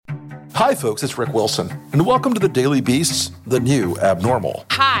Hi, folks, it's Rick Wilson, and welcome to the Daily Beast's The New Abnormal.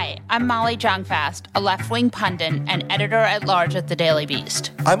 Hi, I'm Molly Jong-Fast, a left-wing pundit and editor-at-large at The Daily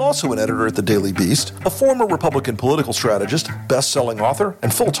Beast. I'm also an editor at The Daily Beast, a former Republican political strategist, best-selling author,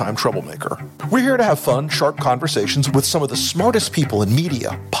 and full-time troublemaker. We're here to have fun, sharp conversations with some of the smartest people in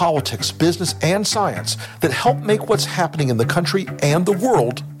media, politics, business, and science that help make what's happening in the country and the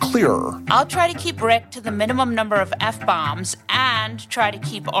world clearer. I'll try to keep Rick to the minimum number of F-bombs and try to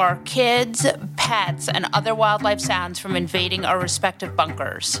keep our kids, pets, and other wildlife sounds from invading our respective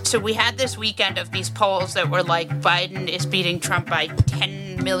bunkers. So we had this weekend of these polls that were like, Biden is beating Trump by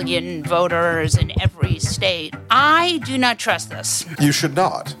 10 million voters in every state. I do not trust this. You should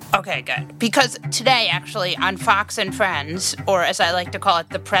not. Okay, good. Because today, actually, on Fox and Friends, or as I like to call it,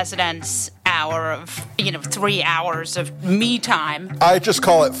 the president's hour of, 3 hours of me time. I just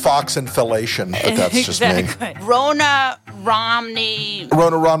call it Fox and Fellation, but that's just exactly. me. Rona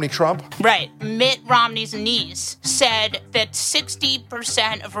Romney Trump? Right. Mitt Romney's niece said that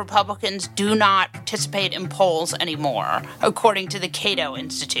 60% of Republicans do not participate in polls anymore, according to the Cato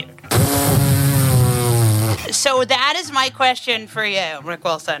Institute. So that is my question for you, Rick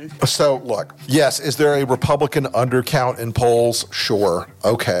Wilson. So, look, yes, is there a Republican undercount in polls? Sure.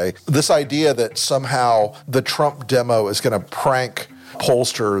 Okay. This idea that somehow the Trump demo is going to prank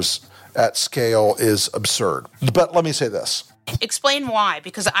pollsters at scale is absurd. But let me say this. Explain why,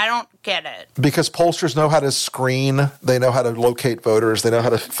 because I don't get it. Because pollsters know how to screen, they know how to locate voters, they know how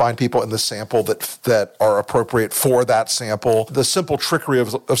to find people in the sample that are appropriate for that sample. The simple trickery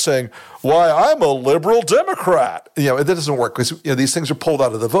of saying, why, I'm a liberal Democrat. It doesn't work because these things are pulled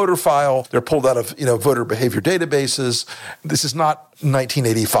out of the voter file. They're pulled out of voter behavior databases. This is not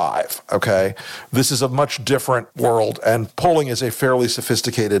 1985, okay? This is a much different world, and polling is a fairly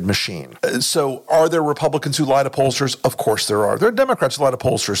sophisticated machine. So are there Republicans who lie to pollsters? Of course there are. There are Democrats who lie to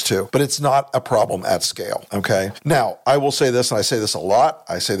pollsters too, but it's not a problem at scale, okay? Now, I will say this, and I say this a lot.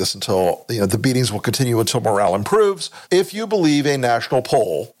 I say this until, the beatings will continue until morale improves. If you believe a national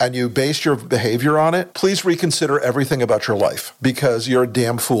poll and you base your behavior on it, please reconsider everything about your life because you're a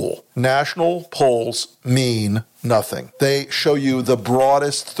damn fool. National polls mean nothing. They show you the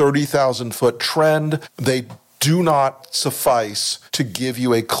broadest 30,000-foot trend. They do not suffice to give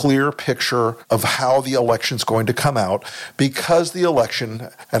you a clear picture of how the election's going to come out because the election,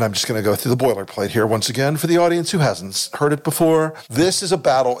 and I'm just going to go through the boilerplate here once again for the audience who hasn't heard it before, this is a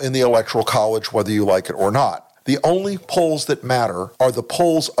battle in the Electoral College whether you like it or not. The only polls that matter are the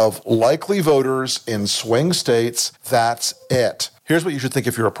polls of likely voters in swing states. That's it. Here's what you should think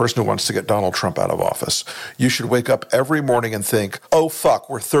if you're a person who wants to get Donald Trump out of office. You should wake up every morning and think, oh, fuck,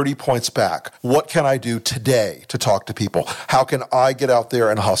 we're 30 points back. What can I do today to talk to people? How can I get out there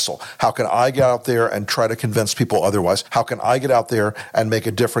and hustle? How can I get out there and try to convince people otherwise? How can I get out there and make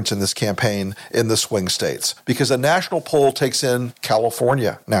a difference in this campaign in the swing states? Because a national poll takes in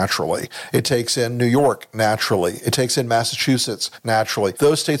California naturally. It takes in New York naturally. It takes in Massachusetts naturally.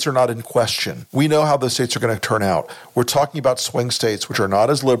 Those states are not in question. We know how those states are going to turn out. We're talking about swing states which are not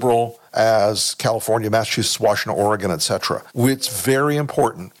as liberal as California, Massachusetts, Washington, Oregon, etc. It's very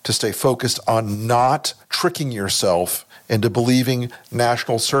important to stay focused on not tricking yourself into believing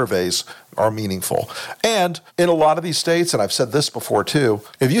national surveys are meaningful. And in a lot of these states, and I've said this before too,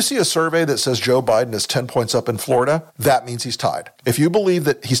 if you see a survey that says Joe Biden is 10 points up in Florida, that means he's tied. If you believe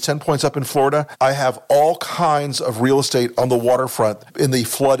that he's 10 points up in Florida, I have all kinds of real estate on the waterfront in the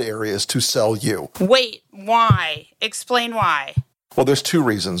flood areas to sell you. Wait, why? Explain why. Well, there's two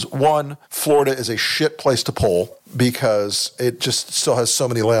reasons. One, Florida is a shit place to poll because it just still has so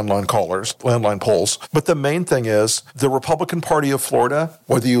many landline polls. But the main thing is the Republican Party of Florida,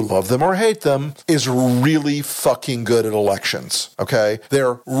 whether you love them or hate them, is really fucking good at elections, okay?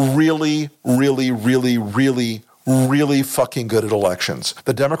 They're really, really, really, really really fucking good at elections.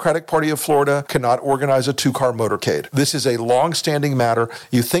 The Democratic Party of Florida cannot organize a two-car motorcade. This is a long-standing matter.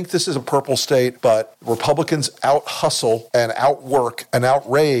 You think this is a purple state, but Republicans out-hustle and outwork and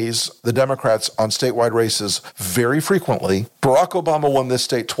outraise the Democrats on statewide races very frequently. Barack Obama won this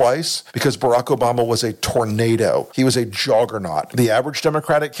state twice because Barack Obama was a tornado. He was a juggernaut. The average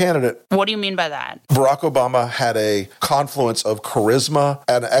Democratic candidate. What do you mean by that? Barack Obama had a confluence of charisma,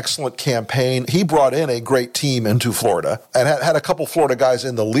 an excellent campaign. He brought in a great team into Florida and had a couple Florida guys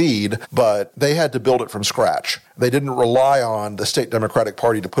in the lead, but they had to build it from scratch. They didn't rely on the state Democratic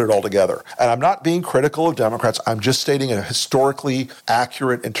Party to put it all together. And I'm not being critical of Democrats. I'm just stating a historically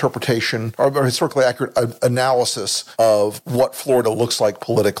accurate interpretation or historically accurate analysis of what Florida looks like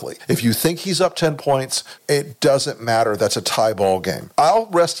politically. If you think he's up 10 points, it doesn't matter. That's a tie ball game. I'll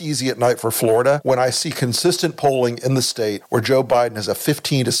rest easy at night for Florida when I see consistent polling in the state where Joe Biden has a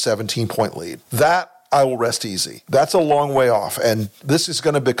 15 to 17 point lead. That I will rest easy. That's a long way off. And this is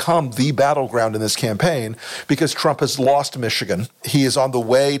going to become the battleground in this campaign because Trump has lost Michigan. He is on the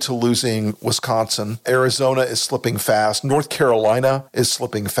way to losing Wisconsin. Arizona is slipping fast. North Carolina is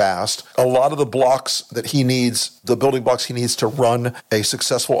slipping fast. A lot of the blocks that he needs, the building blocks he needs to run a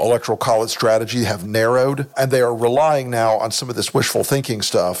successful electoral college strategy have narrowed. And they are relying now on some of this wishful thinking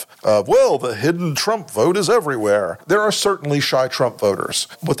stuff of, well, the hidden Trump vote is everywhere. There are certainly shy Trump voters.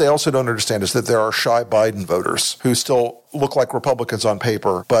 What they also don't understand is that there are shy Biden voters who still look like Republicans on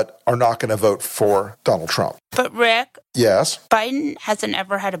paper, but are not going to vote for Donald Trump. But Rick? Yes? Biden hasn't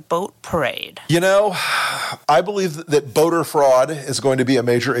ever had a boat parade. You know, I believe that voter fraud is going to be a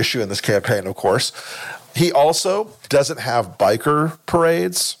major issue in this campaign, of course. He also doesn't have biker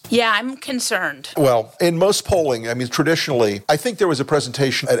parades. Yeah, I'm concerned. Well, in most polling, I mean, traditionally, I think there was a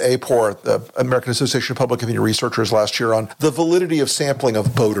presentation at APOR, the American Association of Public Opinion Researchers, last year on the validity of sampling of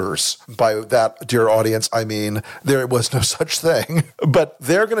voters. By that, dear audience, I mean there was no such thing. But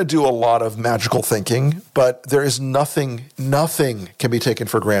they're going to do a lot of magical thinking, but there is nothing can be taken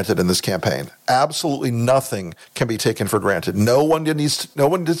for granted in this campaign. Absolutely nothing can be taken for granted. No one needs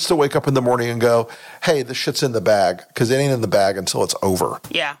to wake up in the morning and go, hey, this shit's in the bag, because it ain't in the bag until it's over.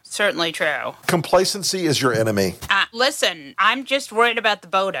 Yeah, certainly true. Complacency is your enemy. Listen, I'm just worried about the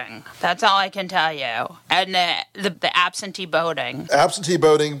voting. That's all I can tell you. And the absentee voting. Absentee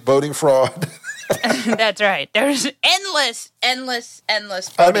voting fraud. That's right. There's endless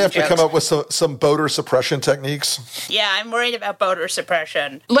I may have to come up with some voter suppression techniques. Yeah, I'm worried about voter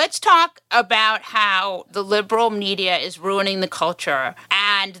suppression. Let's talk about how the liberal media is ruining the culture,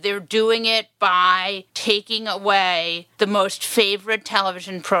 and they're doing it by taking away the most favorite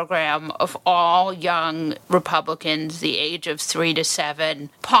television program of all young Republicans, the age of 3 to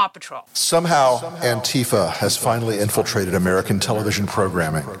 7, Paw Patrol. Somehow Antifa has finally infiltrated American television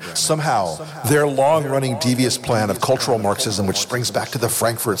programming. Somehow their long-running devious plan of cultural Marxism, which springs back to the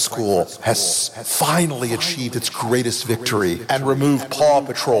Frankfurt School, has finally achieved its greatest victory and removed Paw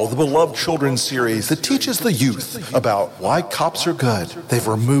Patrol, the beloved children's series that teaches the youth about why cops are good. They've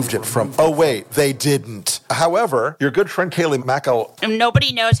removed it from... Oh, wait, they didn't. However, your good friend Kaylee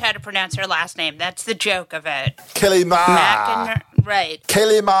Nobody knows how to pronounce her last name. That's the joke of it. Kaylee Right.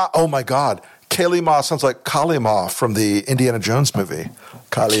 Kaylee oh my God. Kaylee Ma sounds like Kali Ma from the Indiana Jones movie.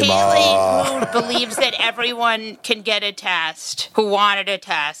 Kaylee, who believes that everyone can get a test, who wanted a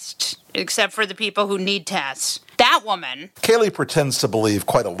test, except for the people who need tests. That woman. Kaylee pretends to believe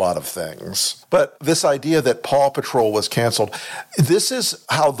quite a lot of things. But this idea that Paw Patrol was canceled, this is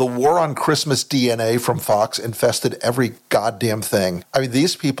how the war on Christmas DNA from Fox infested every goddamn thing. I mean,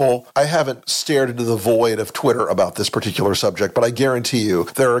 these people, I haven't stared into the void of Twitter about this particular subject, but I guarantee you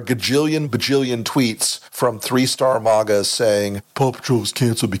there are a bajillion tweets from 3-star MAGAs saying, Paw Patrol was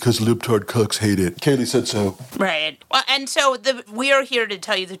canceled because libtard cucks hate it. Kaylee said so. Right. Well, and so we are here to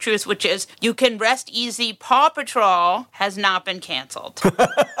tell you the truth, which is you can rest easy. Paw Patrol has not been canceled.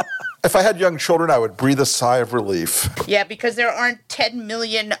 If I had young children, I would breathe a sigh of relief. Yeah, because there aren't 10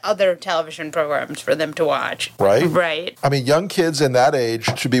 million other television programs for them to watch. Right? Right. I mean, young kids in that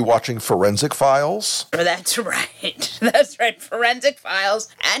age should be watching Forensic Files. That's right. That's right. Forensic Files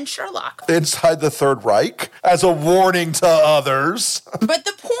and Sherlock. Inside the Third Reich as a warning to others. But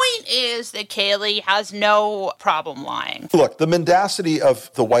the point is that Kaylee has no problem lying. Look, the mendacity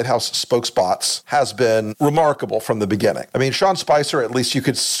of the White House spokespots has been remarkable from the beginning. I mean, Sean Spicer, at least you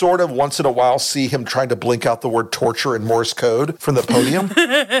could sort of once in a while see him trying to blink out the word torture in Morse code from the podium.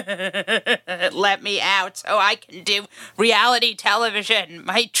 Let me out so I can do reality television,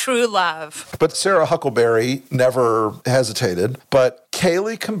 my true love. But Sarah Huckleberry never hesitated. But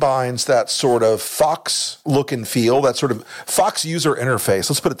Kaylee combines that sort of Fox look and feel, that sort of Fox user interface,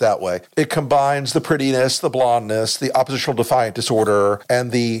 let's put it that way. It combines the prettiness, the blondness, the oppositional defiant disorder,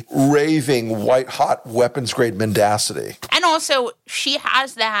 and the raving white-hot weapons-grade mendacity. And also, she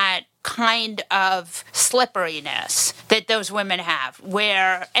has that kind of slipperiness that those women have,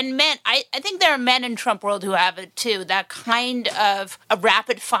 and men, I think there are men in Trump world who have it too, that kind of a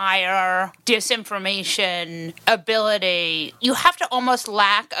rapid fire disinformation ability. You have to almost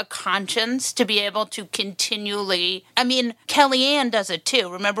lack a conscience to be able to continually, I mean, Kellyanne does it too.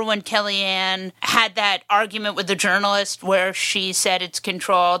 Remember when Kellyanne had that argument with the journalist where she said it's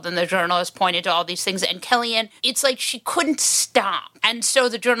controlled and the journalist pointed to all these things, and Kellyanne, it's like she couldn't stop. And so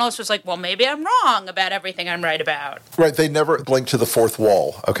the journalist was like, well, maybe I'm wrong about everything I'm right about. Right. They never blink to the fourth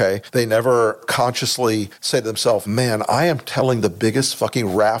wall, okay? They never consciously say to themselves, man, I am telling the biggest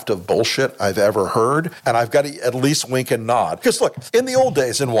fucking raft of bullshit I've ever heard, and I've got to at least wink and nod. Because look, in the old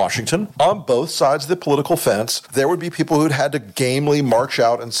days in Washington, on both sides of the political fence, there would be people who'd had to gamely march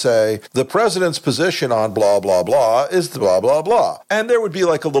out and say, the president's position on blah, blah, blah is blah, blah, blah. And there would be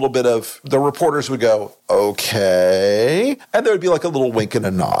like a little bit of, the reporters would go, okay. And there would be like a little wink and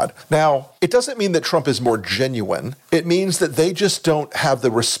a nod. Now, it doesn't mean that Trump is more genuine. It means that they just don't have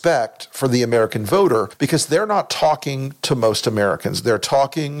the respect for the American voter because they're not talking to most Americans. They're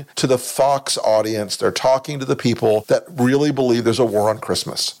talking to the Fox audience. They're talking to the people that really believe there's a war on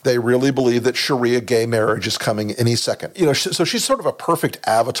Christmas. They really believe that Sharia gay marriage is coming any second. You know, so she's sort of a perfect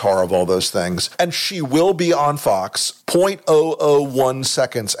avatar of all those things. And she will be on Fox 0.001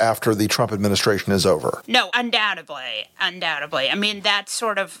 seconds after the Trump administration is over. No, undoubtedly. I mean, that's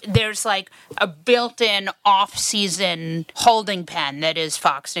sort of, there's like a built-in off-season holding pen that is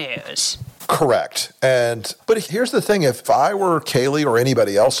Fox News. Correct. But here's the thing. If I were Kayleigh or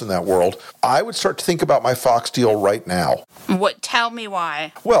anybody else in that world, I would start to think about my Fox deal right now. What? Tell me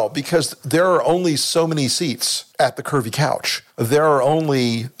why. Well, because there are only so many seats at the curvy couch. There are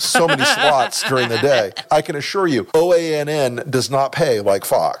only so many slots during the day. I can assure you, OANN does not pay like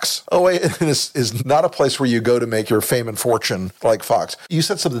Fox. OANN is not a place where you go to make your fame and fortune like Fox. You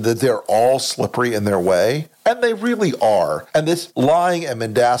said something that they're all slippery in their way, and they really are. And this lying and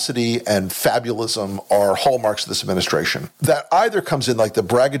mendacity and fabulism are hallmarks of this administration. That either comes in like the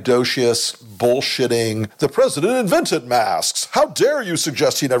braggadocious, bullshitting, the president invented masks. How dare you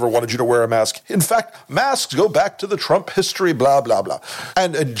suggest he never wanted you to wear a mask? In fact, masks go back to the Trump history, blah, blah, blah.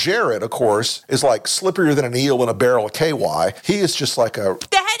 And Jared, of course, is like slipperier than an eel in a barrel of KY. He is just like a...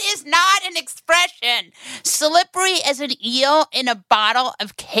 That is not an expression. Slippery as an eel in a bottle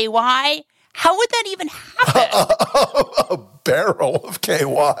of KY? How would that even happen? A barrel of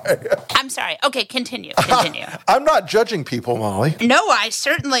KY. I'm sorry. Okay, continue. I'm not judging people, Molly. No, I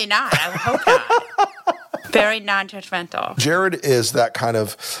certainly not. I would hope not. Very non-judgmental. Jared is that kind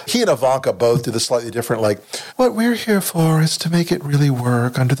of, he and Ivanka both do the slightly different, like, what we're here for is to make it really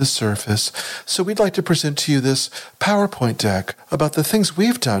work under the surface. So we'd like to present to you this PowerPoint deck about the things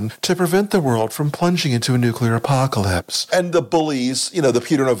we've done to prevent the world from plunging into a nuclear apocalypse. And the bullies, you know, the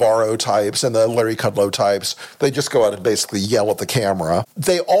Peter Navarro types and the Larry Kudlow types, they just go out and basically yell at the camera.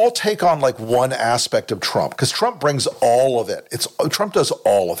 They all take on like one aspect of Trump, because Trump brings all of it. Trump does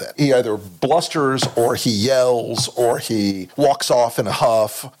all of it. He either blusters or he yells or he walks off in a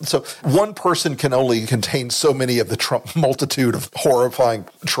huff. So one person can only contain so many of the Trump multitude of horrifying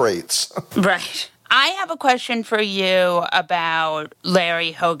traits. Right. I have a question for you about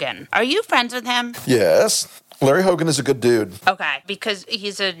Larry Hogan. Are you friends with him? Yes. Larry Hogan is a good dude. Okay, because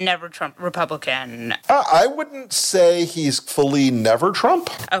he's a never Trump Republican. I wouldn't say he's fully never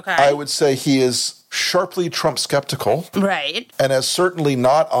Trump. Okay. I would say he is sharply Trump skeptical. Right. And is certainly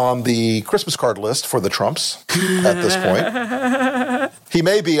not on the Christmas card list for the Trumps at this point. He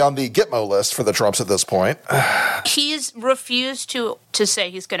may be on the Gitmo list for the Trumps at this point. He's refused to say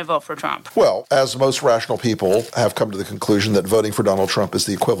he's going to vote for Trump. Well, as most rational people have come to the conclusion that voting for Donald Trump is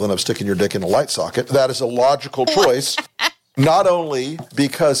the equivalent of sticking your dick in a light socket, that is a logical choice. Not only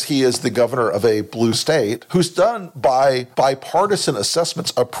because he is the governor of a blue state who's done by bipartisan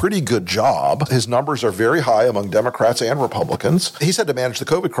assessments a pretty good job. His numbers are very high among Democrats and Republicans. He's had to manage the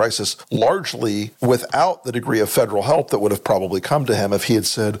COVID crisis largely without the degree of federal help that would have probably come to him if he had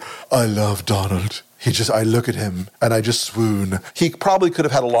said, I love Donald. I look at him and I just swoon. He probably could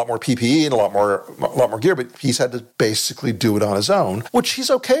have had a lot more PPE and a lot more gear, but he's had to basically do it on his own, which he's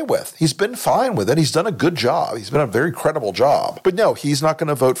okay with. He's been fine with it. He's done a good job. He's been a very credible job. But no, he's not going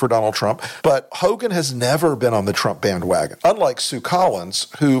to vote for Donald Trump. But Hogan has never been on the Trump bandwagon. Unlike Sue Collins,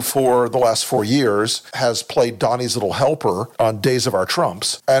 who for the last 4 years has played Donnie's little helper on Days of Our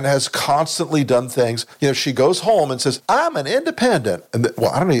Trumps and has constantly done things. You know, she goes home and says, I'm an independent. And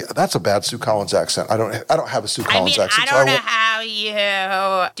I don't know, that's a bad Sue Collins accent. I don't have a Sue Collins accent. I don't know how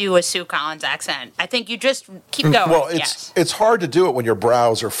you do a Sue Collins accent. I think you just keep going. Well, it's hard to do it when your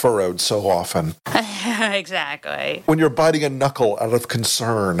brows are furrowed so often. Exactly. When you're biting a knuckle out of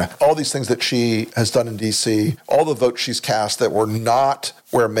concern. All these things that she has done in D.C., all the votes she's cast that were not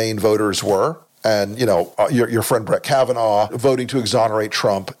where Maine voters were. And, your friend Brett Kavanaugh voting to exonerate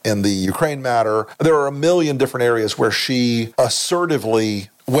Trump in the Ukraine matter. There are a million different areas where she assertively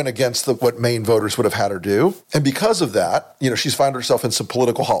went against what Maine voters would have had her do. And because of that, she's found herself in some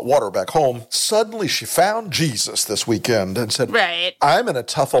political hot water back home. Suddenly she found Jesus this weekend and said, right, I'm in a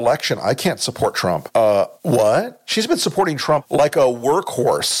tough election. I can't support Trump. What? She's been supporting Trump like a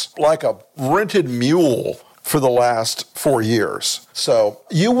workhorse, like a rented mule for the last 4 years. So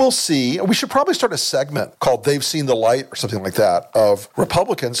you will see, we should probably start a segment called They've Seen the Light or something like that, of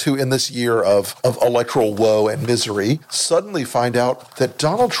Republicans who in this year of electoral woe and misery suddenly find out that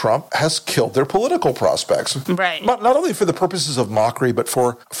Donald Trump has killed their political prospects. Right. Not only for the purposes of mockery, but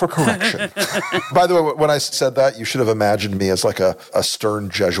for correction. By the way, when I said that, you should have imagined me as like a stern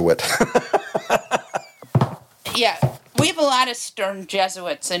Jesuit. Yeah, we have a lot of stern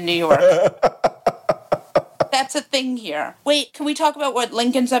Jesuits in New York. That's a thing here. Wait, can we talk about what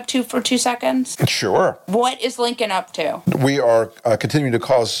Lincoln's up to for 2 seconds? Sure. What is Lincoln up to? We are continuing to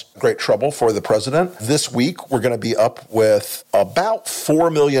cause great trouble for the president. This week, we're going to be up with about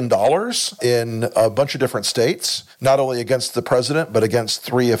 $4 million in a bunch of different states, not only against the president, but against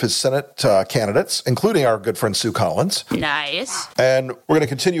 3 of his Senate candidates, including our good friend Sue Collins. Nice. And we're going to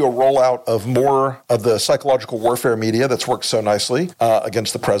continue a rollout of more of the psychological warfare media that's worked so nicely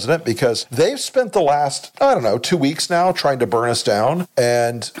against the president, because they've spent the last, 2 weeks now trying to burn us down.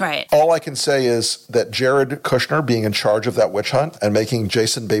 And all I can say is that Jared Kushner being in charge of that witch hunt and making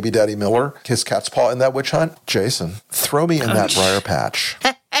Jason Baby Daddy Miller his cat's paw in that witch hunt, Jason, throw me in that briar patch.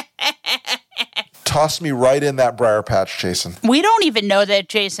 Toss me right in that briar patch, Jason. We don't even know that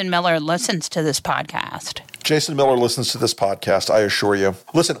Jason Miller listens to this podcast. Jason Miller listens to this podcast, I assure you.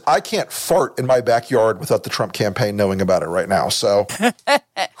 Listen, I can't fart in my backyard without the Trump campaign knowing about it right now, so.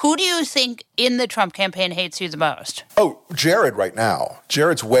 Who do you think in the Trump campaign hates you the most? Oh, Jared right now.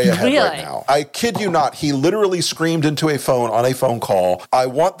 Jared's way ahead right now. I kid you not. He literally screamed into a phone on a phone call, I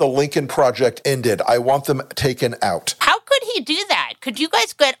want the Lincoln Project ended. I want them taken out. How could he do that? Could you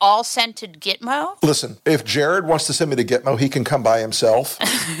guys get all sent to Gitmo? Listen, if Jared wants to send me to Gitmo, he can come by himself.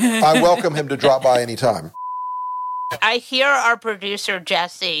 I welcome him to drop by anytime. I hear our producer,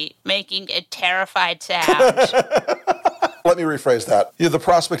 Jesse, making a terrified sound. Let me rephrase that. The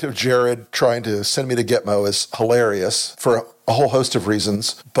prospect of Jared trying to send me to Gitmo is hilarious for a whole host of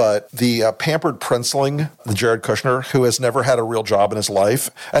reasons, but the pampered princeling, the Jared Kushner, who has never had a real job in his life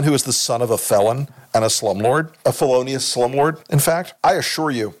and who is the son of a felon and a slumlord, a felonious slumlord, in fact, I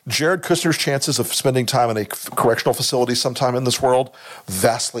assure you, Jared Kushner's chances of spending time in a correctional facility sometime in this world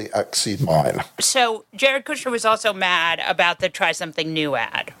vastly exceed mine. So Jared Kushner was also mad about the Try Something New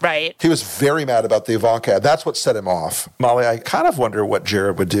ad, right? He was very mad about the Ivanka ad. That's what set him off. Molly, I kind of wonder what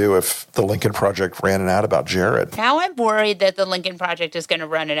Jared would do if the Lincoln Project ran an ad about Jared. Now I'm worried that the Lincoln Project is going to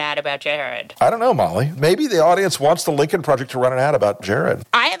run an ad about Jared. I don't know, Molly. Maybe the audience wants the Lincoln Project to run an ad about Jared.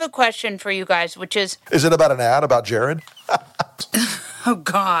 I have a question for you guys, which is... Is it about an ad about Jared? Oh,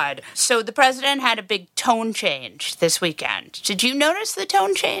 God. So the president had a big tone change this weekend. Did you notice the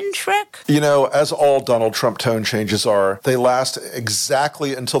tone change, Rick? As all Donald Trump tone changes are, they last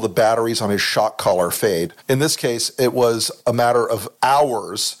exactly until the batteries on his shock collar fade. In this case, it was a matter of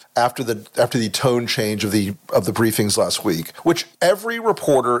hours after the tone change of the briefings last week, which every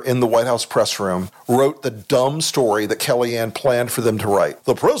reporter in the White House press room wrote the dumb story that Kellyanne planned for them to write.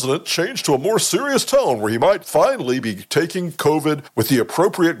 The president changed to a more serious tone where he might finally be taking COVID with the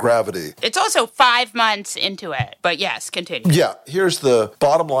appropriate gravity. It's also 5 months into it, but yes, continue. Yeah, here's the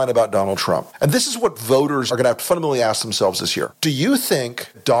bottom line about Donald Trump. And this is what voters are going to have to fundamentally ask themselves this year. Do you think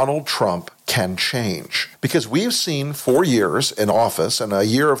Donald Trump can change? Because we've seen 4 years in office and a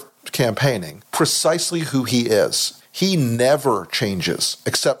year of campaigning precisely who he is. He never changes,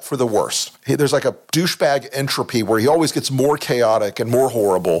 except for the worst. There's like a douchebag entropy where he always gets more chaotic and more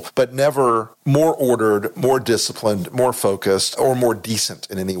horrible, but never more ordered, more disciplined, more focused, or more decent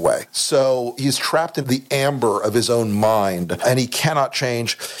in any way. So he's trapped in the amber of his own mind, and he cannot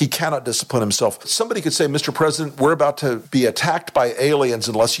change. He cannot discipline himself. Somebody could say, Mr. President, we're about to be attacked by aliens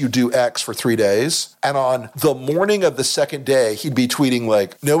unless you do X for 3 days. And on the morning of the second day, he'd be tweeting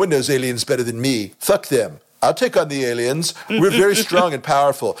like, no one knows aliens better than me. Fuck them. I'll take on the aliens. We're very strong and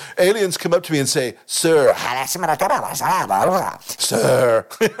powerful. Aliens come up to me and say, Sir. Sir.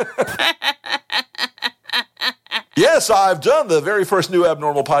 Yes, I've done the very first New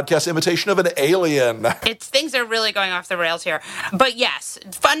Abnormal podcast imitation of an alien. Things are really going off the rails here. But yes,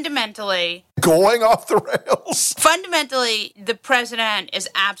 fundamentally... Going off the rails? Fundamentally, the president is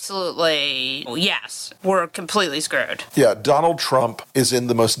absolutely, yes, we're completely screwed. Yeah, Donald Trump is in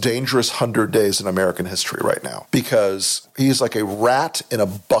the most dangerous 100 days in American history right now because he's like a rat in a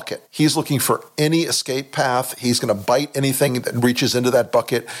bucket. He's looking for any escape path. He's going to bite anything that reaches into that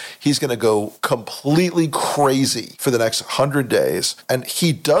bucket. He's going to go completely crazy for the next 100 days. And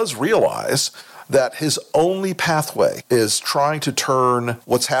he does realize that his only pathway is trying to turn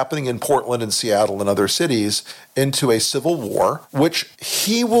what's happening in Portland and Seattle and other cities into a civil war, which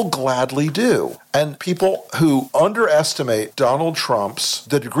he will gladly do. And people who underestimate Donald Trump's,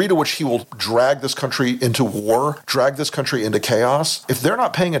 the degree to which he will drag this country into war, drag this country into chaos, if they're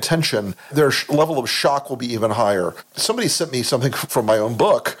not paying attention, their level of shock will be even higher. Somebody sent me something from my own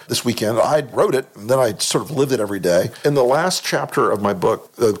book this weekend. I wrote it, and then I sort of lived it every day. In the last chapter of my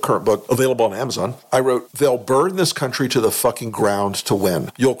book, the current book, available on Amazon, I wrote, "They'll burn this country to the fucking ground to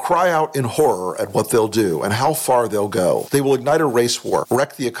win. You'll cry out in horror at what they'll do and how far they'll go. They will ignite a race war,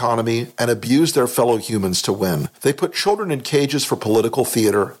 wreck the economy, and abuse their fellow humans to win. They put children in cages for political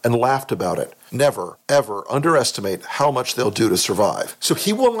theater and laughed about it. Never, ever underestimate how much they'll do to survive." So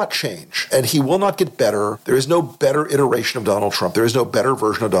he will not change, and he will not get better. There is no better iteration of Donald Trump. There is no better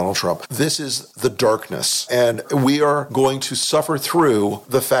version of Donald Trump. This is the darkness, and we are going to suffer through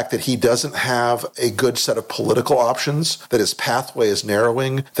the fact that he doesn't have a good set of political options, that his pathway is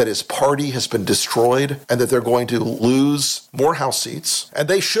narrowing, that his party has been destroyed, and that they're going to lose more House seats. And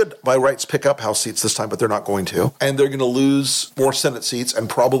they should, by rights, pick up House seats this time, but they're not going to. And they're going to lose more Senate seats and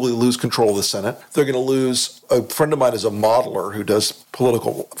probably lose control of the Senate. They're going to lose. A friend of mine is a modeler who does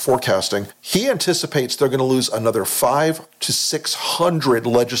political forecasting. He anticipates they're going to lose another 500 to 600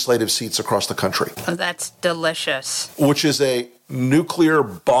 legislative seats across the country. Oh, that's delicious. Which is a nuclear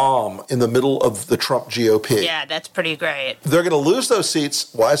bomb in the middle of the Trump GOP. Yeah, that's pretty great. They're going to lose those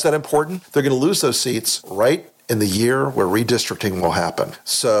seats. Why is that important? They're going to lose those seats right in the year where redistricting will happen.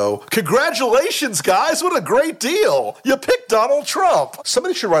 So, congratulations, guys. What a great deal. You picked Donald Trump.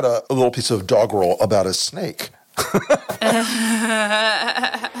 Somebody should write a little piece of doggerel about a snake.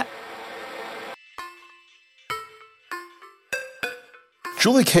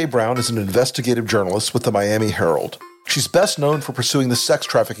 Julie K. Brown is an investigative journalist with the Miami Herald. She's best known for pursuing the sex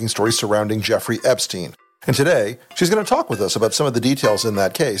trafficking story surrounding Jeffrey Epstein. And today, she's going to talk with us about some of the details in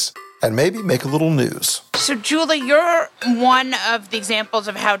that case and maybe make a little news. So, Julie, you're one of the examples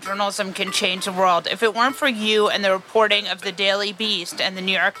of how journalism can change the world. If it weren't for you and the reporting of the Daily Beast and the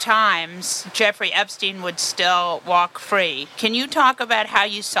New York Times, Jeffrey Epstein would still walk free. Can you talk about how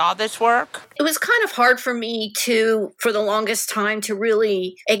you saw this work? It was kind of hard for me for the longest time, to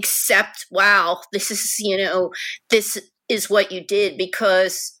really accept, wow, this is what you did,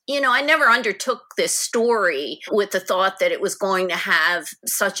 because I never undertook this story with the thought that it was going to have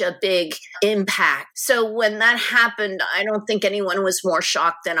such a big impact. So when that happened, I don't think anyone was more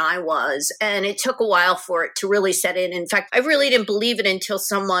shocked than I was. And it took a while for it to really set in. In fact, I really didn't believe it until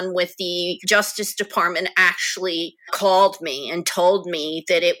someone with the Justice Department actually called me and told me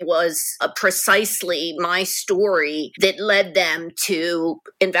that it was precisely my story that led them to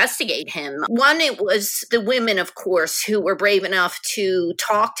investigate him. One, it was the women, of course, who were brave enough to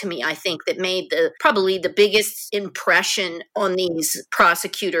talk to me, I think, that made probably the biggest impression on these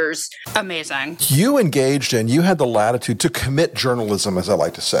prosecutors. Amazing. You engaged and you had the latitude to commit journalism, as I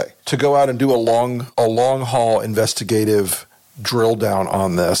like to say, to go out and do a long haul investigative drill down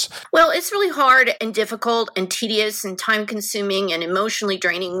on this. Well, it's really hard and difficult and tedious and time-consuming and emotionally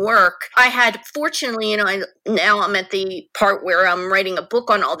draining work. I had, fortunately, now I'm at the part where I'm writing a book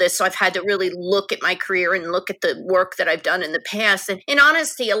on all this, so I've had to really look at my career and look at the work that I've done in the past. And in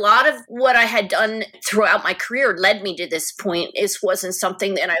honesty, a lot of what I had done throughout my career led me to this point. It wasn't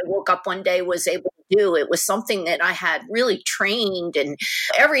something that I woke up one day was able to do. It was something that I had really trained, and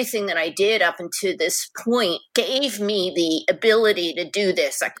everything that I did up until this point gave me the ability to do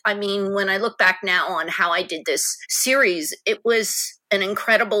this. I mean, when I look back now on how I did this series, it was an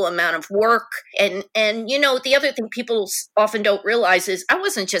incredible amount of work. And the other thing people often don't realize is I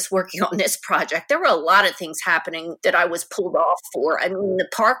wasn't just working on this project. There were a lot of things happening that I was pulled off for. I mean, the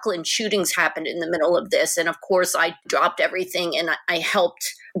Parkland shootings happened in the middle of this. And of course, I dropped everything and I helped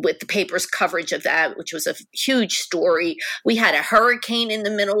with the paper's coverage of that, which was a huge story. We had a hurricane in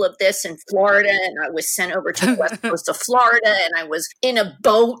the middle of this in Florida, and I was sent over to the west coast of Florida, and I was in a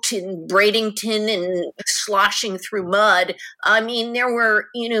boat in Bradenton and sloshing through mud. I mean, there were,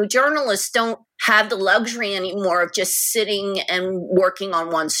 journalists don't have the luxury anymore of just sitting and working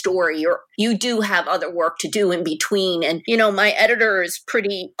on one story. You do have other work to do in between. And, my editor is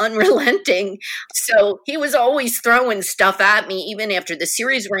pretty unrelenting. So he was always throwing stuff at me, even after the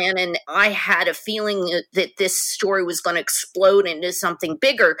series ran. And I had a feeling that this story was going to explode into something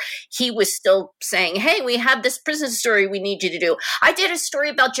bigger. He was still saying, hey, we have this prison story we need you to do. I did a story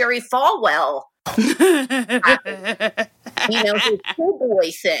about Jerry Falwell. His pool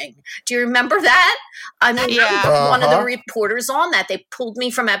boy thing. Do you remember that? I mean, I was one of the reporters on that. They pulled me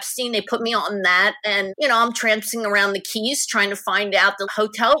from Epstein. They put me on that. And, I'm tramping around the Keys trying to find out the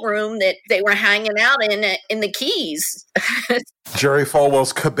hotel room that they were hanging out in the Keys. Jerry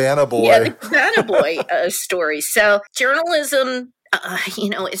Falwell's Cabana Boy. Yeah, the Cabana Boy story. So journalism,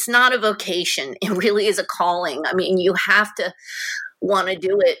 it's not a vocation. It really is a calling. I mean, you have to want to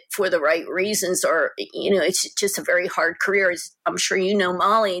do it for the right reasons, or it's just a very hard career, as I'm sure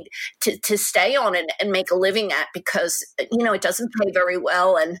Molly, to stay on it and make a living at, because it doesn't pay very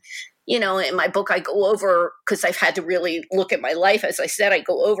well. And in my book I go over, because I've had to really look at my life, as I said, I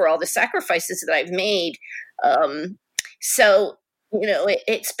go over all the sacrifices that I've made. So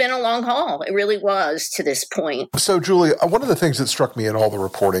it's been a long haul. It really was, to this point. So, Julie, one of the things that struck me in all the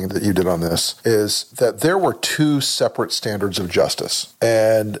reporting that you did on this is that there were two separate standards of justice.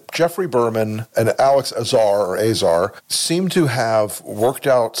 And Jeffrey Berman and Alex Azar seem to have worked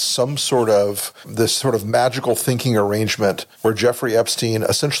out some sort of magical thinking arrangement where Jeffrey Epstein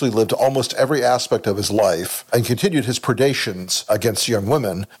essentially lived almost every aspect of his life and continued his predations against young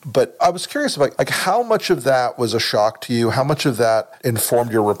women. But I was curious about how much of that was a shock to you? How much of that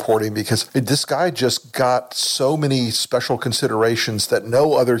informed your reporting? Because this guy just got so many special considerations that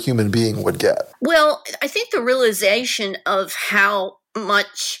no other human being would get. Well, I think the realization of how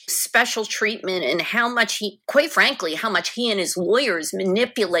much special treatment and how much how much he and his lawyers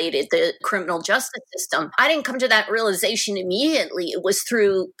manipulated the criminal justice system. I didn't come to that realization immediately. It was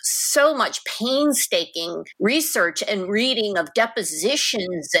through so much painstaking research and reading of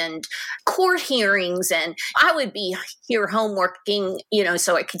depositions and court hearings. And I would be here home working,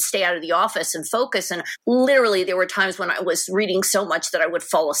 so I could stay out of the office and focus. And literally there were times when I was reading so much that I would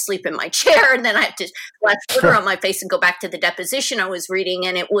fall asleep in my chair, and then I had to splash glitter on my face and go back to the deposition I was reading.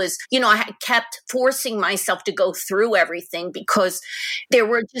 And it was, I had kept forcing myself to go through everything because there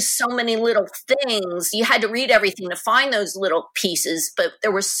were just so many little things. You had to read everything to find those little pieces, but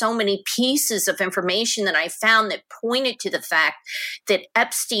there were so many pieces of information that I found that pointed to the fact that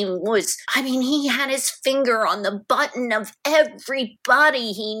Epstein he had his finger on the button of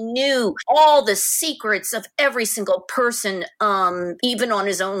everybody. He knew all the secrets of every single person, even on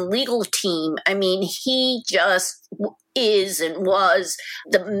his own legal team. I mean, he just is and was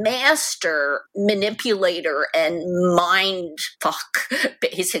the master manipulator and mind fuck,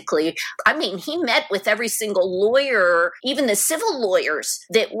 basically. I mean, he met with every single lawyer, even the civil lawyers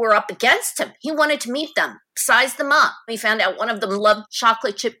that were up against him. He wanted to meet them, size them up. We found out one of them loved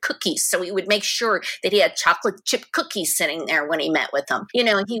chocolate chip cookies, so he would make sure that he had chocolate chip cookies sitting there when he met with them.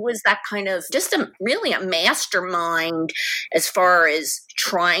 And he was that kind of just really a mastermind as far as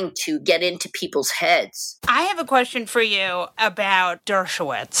trying to get into people's heads. I have a question for you about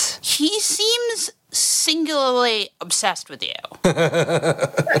Dershowitz. He seems singularly obsessed with you.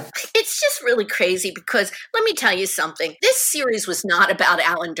 It's just really crazy because let me tell you something. This series was not about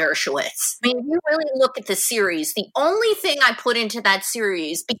Alan Dershowitz. I mean, you really look at the series, the only thing I put into that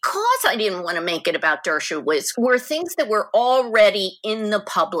series, because I didn't want to make it about Dershowitz, were things that were already in the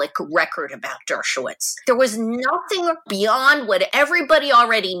public record about Dershowitz. There was nothing beyond what everybody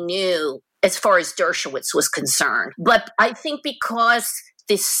already knew as far as Dershowitz was concerned. But I think because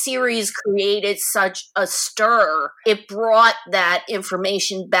this series created such a stir, it brought that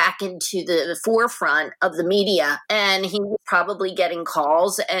information back into the forefront of the media. And he was probably getting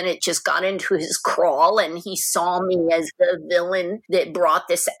calls, and it just got into his crawl, and he saw me as the villain that brought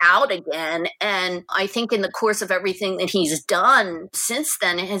this out again. And I think in the course of everything that he's done since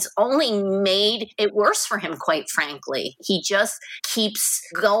then, it has only made it worse for him, quite frankly. He just keeps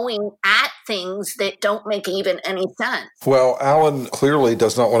going at things that don't make even any sense. Well, Alan clearly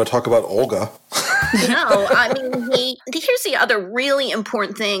does not want to talk about Olga. No, I mean, here's the other really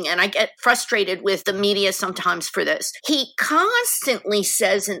important thing, and I get frustrated with the media sometimes for this. He constantly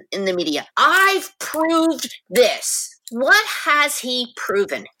says in the media, I've proved this. What has he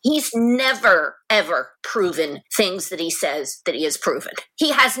proven? He's never, ever proven things that he says that he has proven.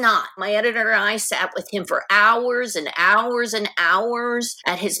 He has not. My editor and I sat with him for hours and hours and hours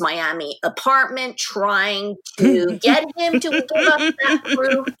at his Miami apartment trying to get him to give up that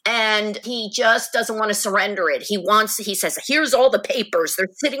proof, and he just doesn't want to surrender it. He says, here's all the papers. They're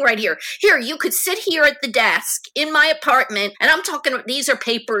sitting right here. Here, you could sit here at the desk in my apartment, and I'm talking, these are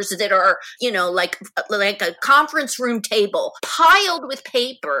papers that are, like a conference room table piled with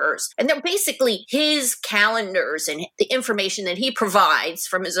papers, and they're basically his calendars and the information that he provides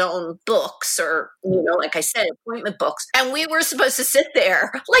from his own books, or, like I said, appointment books. And we were supposed to sit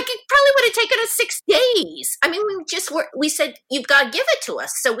there. Like, it probably would have taken us 6 days. I mean, we said, you've got to give it to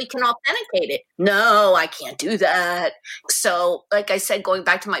us so we can authenticate it. No, I can't do that. So, like I said, going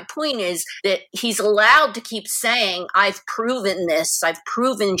back to my point is that he's allowed to keep saying, I've proven this, I've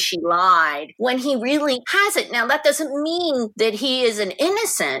proven she lied, when he really hasn't. Now, that doesn't mean that he is an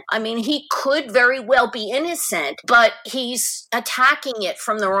innocent. I mean, he could very well be innocent, but he's attacking it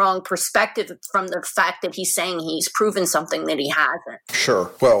from the wrong perspective, from the fact that he's saying he's proven something that he hasn't.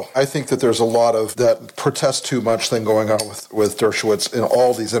 Sure. Well, I think that there's a lot of that protest too much thing going on with Dershowitz in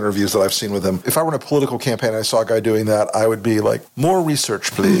all these interviews that I've seen with him. If I were in a political campaign and I saw a guy doing that, I would be like, more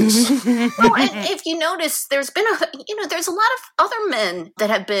research, please. Well, and if you notice, there's a lot of other men that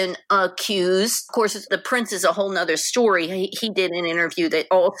have been accused. Of course, the Prince is a whole nother story. He did an interview that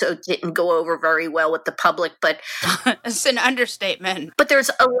also didn't go over very well with the public, but it's an understatement. But there's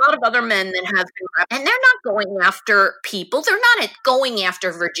a lot of other men that have been, and they're not going after people. They're not going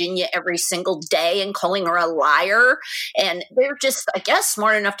after Virginia every single day and calling her a liar. And they're just, I guess,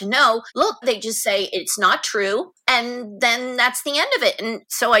 smart enough to know, look, they just say it's not true. And then that's the end of it. And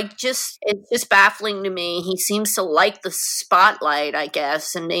so it's just baffling to me. He seems to like the spotlight, I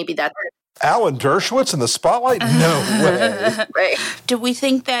guess. And maybe that's it. Alan Dershowitz in the spotlight? No way. Right. Do we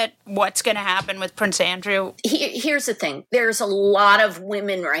think that what's going to happen with Prince Andrew? Here's the thing. There's a lot of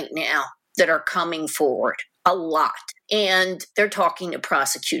women right now that are coming forward. A lot. And they're talking to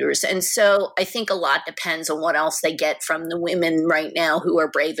prosecutors. And so I think a lot depends on what else they get from the women right now who are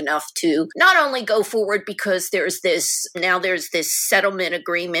brave enough to not only go forward, because there's this settlement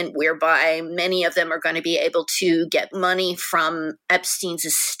agreement whereby many of them are going to be able to get money from Epstein's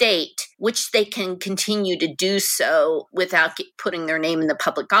estate, which they can continue to do so without putting their name in the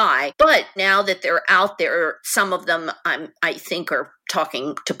public eye. But now that they're out there, some of them I think are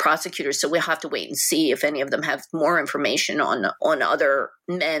talking to prosecutors. So we'll have to wait and see if any of them have more information on other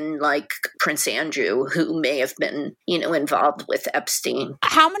men like Prince Andrew who may have been, involved with Epstein.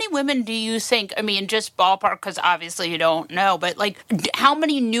 How many women do you think, I mean, just ballpark, because obviously you don't know, but how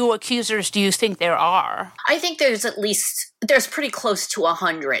many new accusers do you think there are? I think there's pretty close to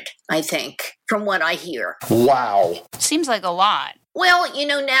 100, I think, from what I hear. Wow. Seems like a lot. Well,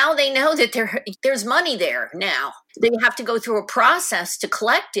 now they know that there's money there now. They have to go through a process to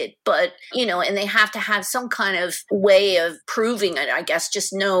collect it, but, and they have to have some kind of way of proving it. I guess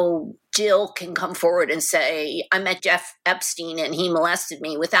just no Jill can come forward and say, I met Jeff Epstein and he molested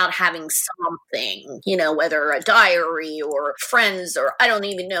me, without having something, whether a diary or friends, or I don't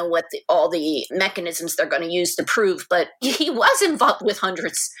even know what all the mechanisms they're going to use to prove, but he was involved with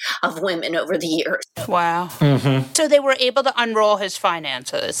hundreds of women over the years. Wow. Mm-hmm. So they were able to unroll his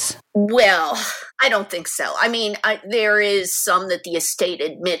finances. Well, I don't think so. I mean, there is some that the estate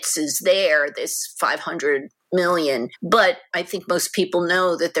admits is there, this 500 million. But I think most people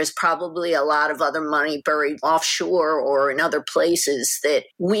know that there's probably a lot of other money buried offshore or in other places that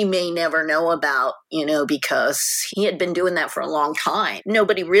we may never know about, because he had been doing that for a long time.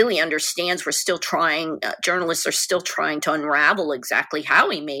 Nobody really understands. We're still trying, journalists are still trying to unravel exactly how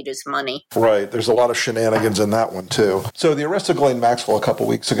he made his money. Right. There's a lot of shenanigans in that one, too. So the arrest of Ghislaine Maxwell a couple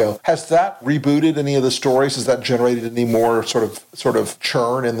weeks ago, has that rebooted any of the stories? Has that generated any more sort of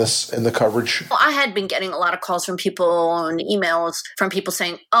churn in the coverage? Well, I had been getting a lot of calls from people and emails from people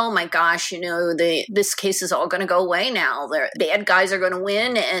saying, oh my gosh, this case is all going to go away now. The bad guys are going to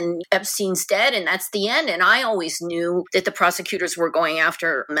win and Epstein's dead and that's the end. And I always knew that the prosecutors were going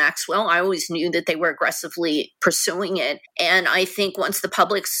after Maxwell. I always knew that they were aggressively pursuing it. And I think once the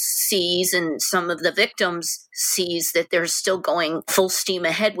public sees and some of the victims sees that they're still going full steam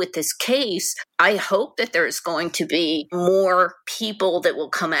ahead with this case, I hope that there's going to be more people that will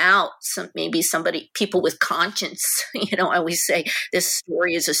come out, people with conscience. I always say this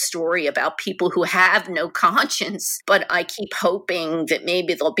story is a story about people who have no conscience, but I keep hoping that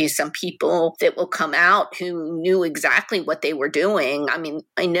maybe there'll be some people that will come out who knew exactly what they were doing. I mean,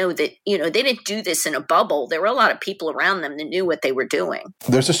 I know that, they didn't do this in a bubble. There were a lot of people around them that knew what they were doing.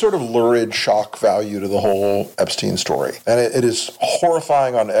 There's a sort of lurid shock value to the whole Epstein story, and it is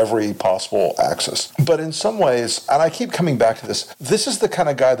horrifying on every possible axis. But in some ways, and I keep coming back to this is the kind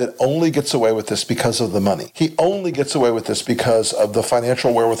of guy that only gets away with this because of the money. He only gets away with this because of the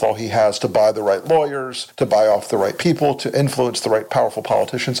financial wherewithal he has to buy the right lawyers, to buy off the right people, to influence the right powerful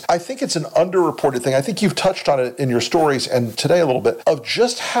politicians. I think it's an underreported thing. I think you've touched on it in your stories and today a little bit of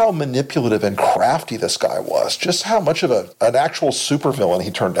just how manipulative and crafty this guy was, just how much of an actual supervillain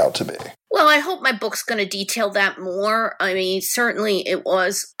he turned out to be. Well, I hope my book's going to detail that more. I mean, certainly it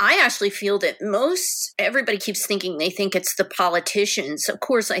was. I actually feel that everybody keeps thinking they think it's the politicians. Of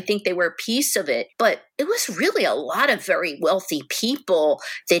course, I think they were a piece of it, but it was really a lot of very wealthy people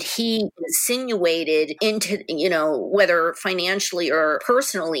that he insinuated into, whether financially or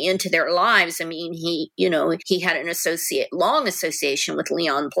personally into their lives. I mean, he had long association with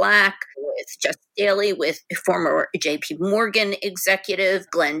Leon Black, with Just Daly, with former JP Morgan executive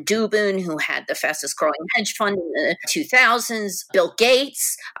Glenn Dubin, who had the fastest growing hedge fund in the 2000s, Bill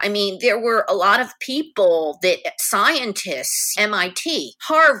Gates. I mean, there were a lot of people scientists, MIT,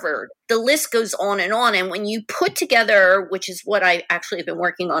 Harvard, the list goes on. And when you put together, which is what I actually have been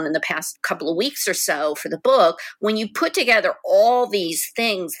working on in the past couple of weeks or so for the book, when you put together all these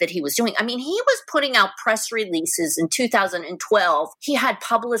things that he was doing, I mean, he was putting out press releases in 2012. He had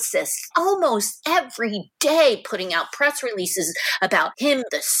publicists almost every day putting out press releases about him,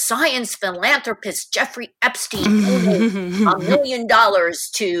 the science philanthropist Jeffrey Epstein, $1 million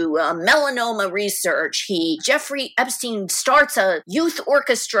to melanoma research. Jeffrey Epstein starts a youth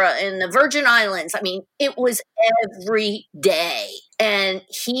orchestra in the Virgin Islands. I mean, it was every day. And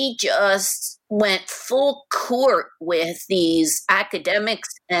he just went full court with these academics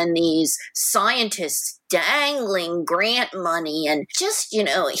and these scientists dangling grant money, and just,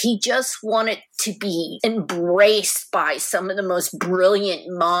 he just wanted to be embraced by some of the most brilliant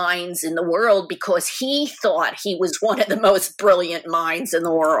minds in the world because he thought he was one of the most brilliant minds in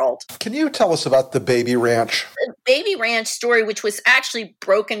the world. Can you tell us about the Baby Ranch? The Baby Ranch story, which was actually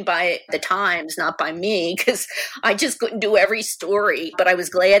broken by the Times, not by me, because I just couldn't do every story, but I was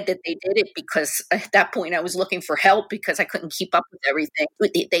glad that they did it because at that point I was looking for help because I couldn't keep up with everything.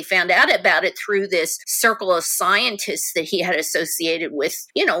 They found out about it through this circle of scientists that he had associated with,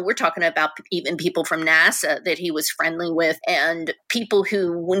 we're talking about even people from NASA that he was friendly with and people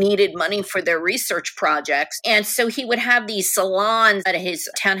who needed money for their research projects. And so he would have these salons at his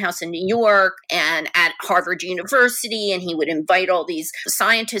townhouse in New York and at Harvard University, and he would invite all these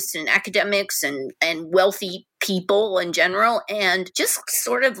scientists and academics and wealthy people in general and just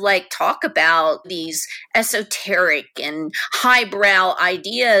sort of talk about these esoteric and highbrow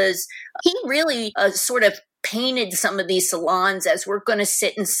ideas. He really sort of painted some of these salons as we're going to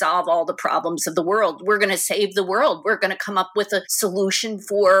sit and solve all the problems of the world. We're going to save the world. We're going to come up with a solution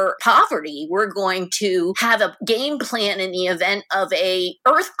for poverty. We're going to have a game plan in the event of a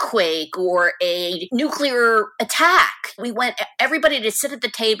earthquake or a nuclear attack. We want everybody to sit at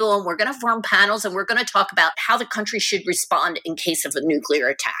the table and we're going to form panels and we're going to talk about how the country should respond in case of a nuclear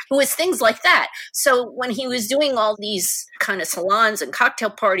attack. It was things like that. So when he was doing all these kind of salons and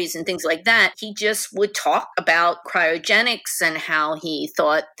cocktail parties and things like that, he just would talk about cryogenics and how he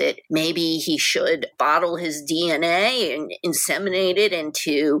thought that maybe he should bottle his DNA and inseminate it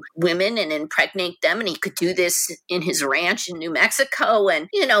into women and impregnate them. And he could do this in his ranch in New Mexico. And,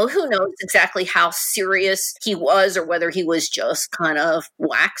 who knows exactly how serious he was or whether he was just kind of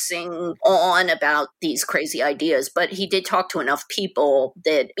waxing on about these crazy ideas. But he did talk to enough people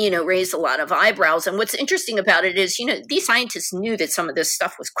that, raised a lot of eyebrows. And what's interesting about it is, these scientists knew that some of this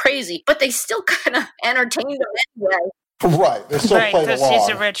stuff was crazy, but they still kind of entertained him anyway. Right. They still played because along. He's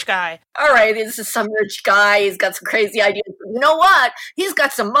a rich guy. All right, this is some rich guy. He's got some crazy ideas. But you know what? He's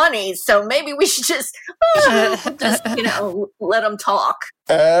got some money, so maybe we should just let him talk.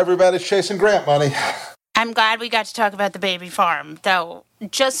 Everybody's chasing grant money. I'm glad we got to talk about the baby farm, though.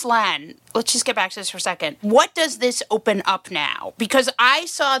 Just Len, let's just get back to this for a second. What does this open up now? Because I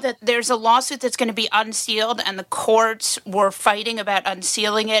saw that there's a lawsuit that's going to be unsealed and the courts were fighting about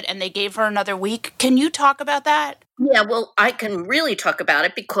unsealing it and they gave her another week. Can you talk about that? Yeah, well, I can really talk about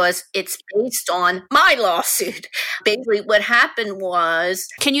it because it's based on my lawsuit. Basically, what happened was...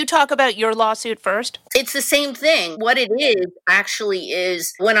 Can you talk about your lawsuit first? It's the same thing. What it is actually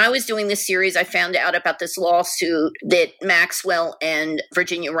is when I was doing this series, I found out about this lawsuit that Maxwell and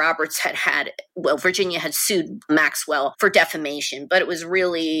Virginia Roberts had. Well, Virginia had sued Maxwell for defamation, but it was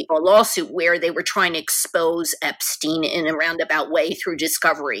really a lawsuit where they were trying to expose Epstein in a roundabout way through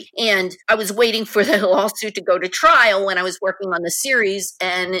discovery. And I was waiting for the lawsuit to go to trial when I was working on the series.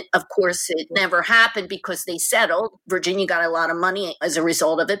 And of course, it never happened because they settled. Virginia got a lot of money as a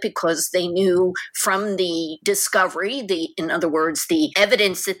result of it because they knew from the discovery, in other words, the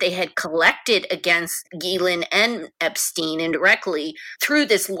evidence that they had collected against Ghislaine and Epstein indirectly through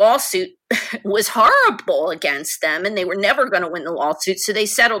this lawsuit was horrible against them, and they were never going to win the lawsuit, so they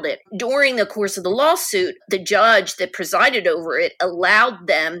settled it. During the course of the lawsuit, the judge that presided over it allowed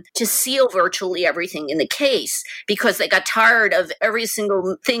them to seal virtually everything in the case because they got tired of every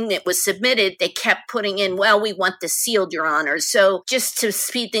single thing that was submitted. They kept putting in, well, we want this sealed, Your Honor. So just to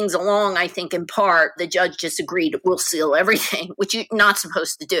speed things along, I think in part, the judge just agreed, we'll seal everything, which you're not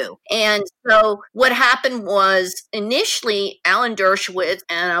supposed to do. And so what happened was initially Alan Dershowitz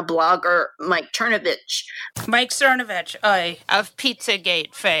and a blogger, Mike Cernovich, of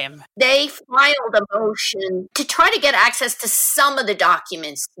Pizzagate fame. They filed a motion to try to get access to some of the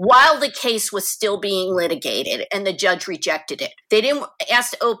documents while the case was still being litigated, and the judge rejected it. They didn't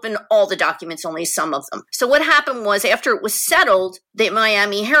ask to open all the documents, only some of them. So what happened was after it was settled, the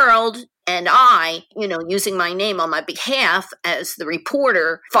Miami Herald and I, using my name on my behalf as the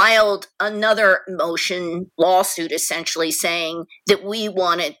reporter, filed another motion lawsuit essentially saying that we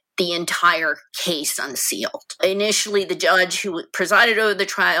wanted the entire case unsealed. Initially, the judge who presided over the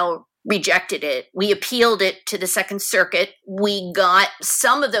trial rejected it. We appealed it to the Second Circuit. We got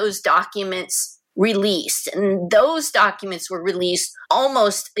some of those documents released, and those documents were released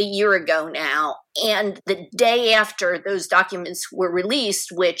almost a year ago now. And the day after those documents were released,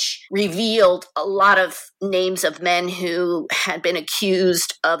 which revealed a lot of names of men who had been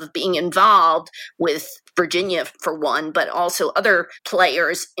accused of being involved with Virginia, for one, but also other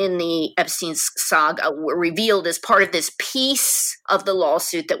players in the Epstein saga were revealed as part of this piece of the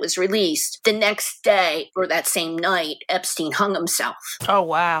lawsuit that was released. The next day, or that same night, Epstein hung himself. Oh,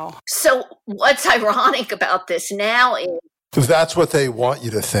 wow. So what's ironic about this now is... That's what they want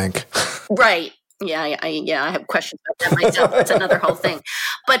you to think. Right. Yeah, I have questions about that myself. That's another whole thing.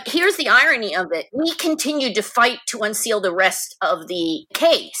 But here's the irony of it. We continued to fight to unseal the rest of the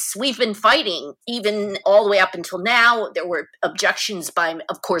case. We've been fighting even all the way up until now. There were objections by,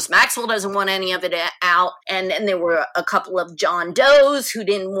 of course, Maxwell doesn't want any of it out. And then there were a couple of John Does who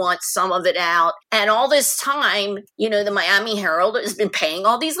didn't want some of it out. And all this time, the Miami Herald has been paying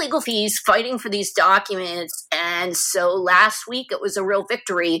all these legal fees, fighting for these documents. And so last week it was a real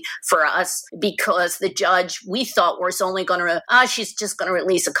victory for us because the judge, we thought, was only going to, she's just going to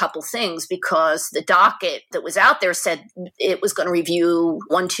release a couple things because the docket that was out there said it was going to review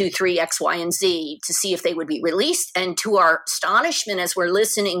 1, 2, 3, X, Y, and Z to see if they would be released. And to our astonishment, as we're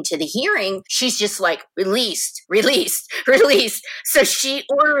listening to the hearing, she's just like, released. So she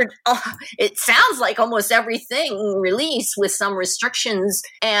ordered, it sounds like almost everything released with some restrictions.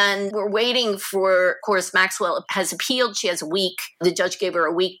 And we're waiting for, of course, Maxwell has appealed. She has a week. The judge gave her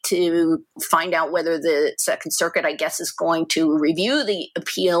a week to find out whether the Second Circuit, I guess, is going to review the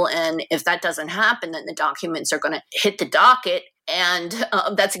appeal. And if that doesn't happen, then the documents are going to hit the docket. And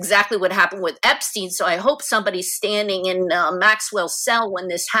that's exactly what happened with Epstein. So I hope somebody's standing in Maxwell's cell when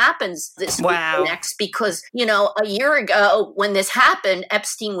this happens this week or next, because, a year ago when this happened,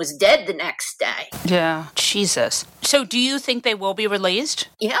 Epstein was dead the next day. Yeah, Jesus. So do you think they will be released?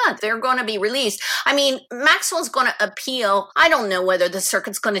 Yeah, they're going to be released. I mean, Maxwell's going to appeal. I don't know whether the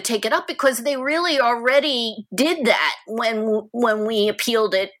circuit's going to take it up because they really already did that when we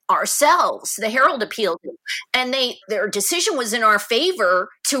appealed it ourselves. The Herald appealed it, and their decision was in our favor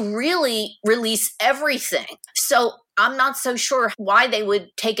to really release everything. So I'm not so sure why they would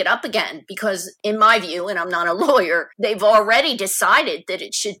take it up again, because in my view, and I'm not a lawyer, they've already decided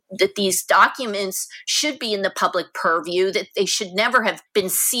that these documents should be in the public purview, that they should never have been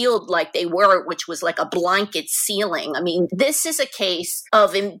sealed like they were, which was like a blanket sealing. I mean, this is a case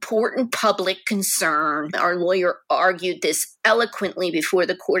of important public concern. Our lawyer argued this eloquently before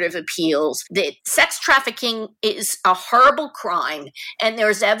the Court of Appeals, that sex trafficking is a horrible crime. And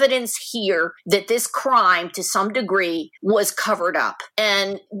there's evidence here that this crime, to some degree, story was covered up.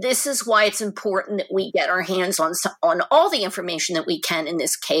 And this is why it's important that we get our hands on all the information that we can in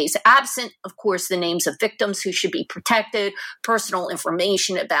this case, absent, of course, the names of victims who should be protected, personal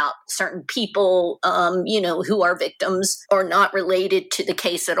information about certain people, who are victims or not related to the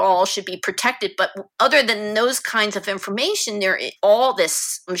case at all should be protected. But other than those kinds of information, all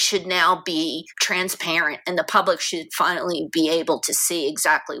this should now be transparent, and the public should finally be able to see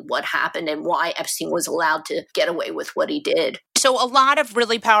exactly what happened and why Epstein was allowed to get away with what he did. So a lot of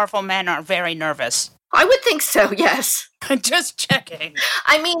really powerful men are very nervous. I would think so, yes. Just checking.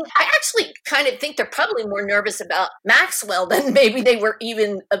 I mean, I actually kind of think they're probably more nervous about Maxwell than maybe they were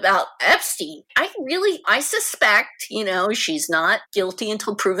even about Epstein. I suspect, she's not guilty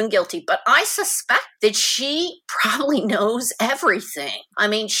until proven guilty, but I suspect that she probably knows everything. I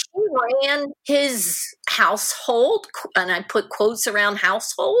mean, she ran his household, and I put quotes around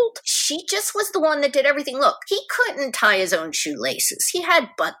household. She just was the one that did everything. Look, he couldn't tie his own shoelaces. He had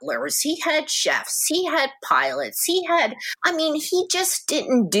butlers, he had chefs, he had pilots, he just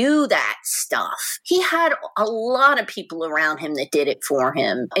didn't do that stuff. He had a lot of people around him that did it for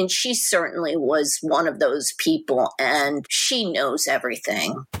him. And she certainly was one of those people, and she knows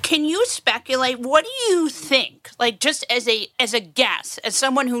everything. Can you speculate? What do you think? Like, just as a guess, as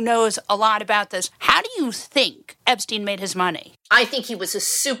someone who knows a lot about this, how do you think Epstein made his money? I think he was a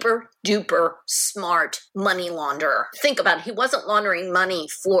super duper smart money launderer. Think about it. He wasn't laundering money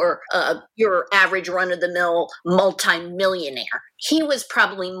for your average run-of-the-mill multimillionaire. He was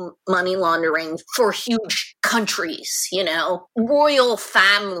probably money laundering for huge countries, royal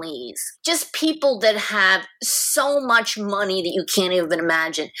families, just people that have so much money that you can't even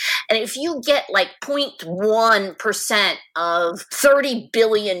imagine. And if you get like 0.1% of $30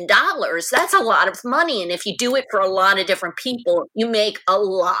 billion, that's a lot of money. And if you do it for a lot of different people, you make a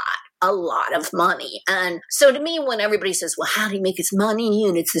lot of money. And so to me, when everybody says, well, how do he make his money?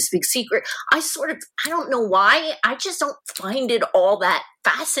 And it's this big secret, I don't know why. I just don't find it all that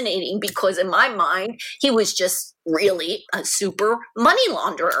fascinating, because in my mind, he was just really a super money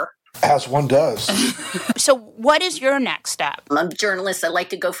launderer. As one does. So what is your next step? I'm a journalist. I like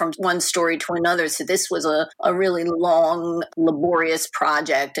to go from one story to another. So this was a really long, laborious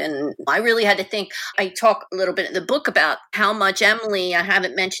project. And I really had to think. I talk a little bit in the book about how much Emily, I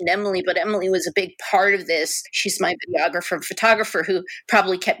haven't mentioned Emily, but Emily was a big part of this. She's my videographer and photographer who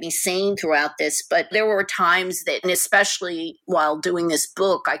probably kept me sane throughout this. But there were times that, and especially while doing this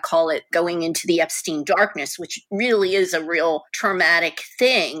book, I call it going into the Epstein darkness, which really is a real traumatic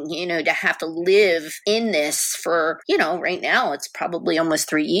thing, to have to live in this for, right now, it's probably almost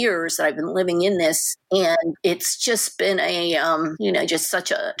 3 years that I've been living in this. And it's just been just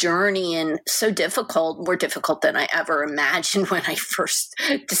such a journey, and so difficult, more difficult than I ever imagined when I first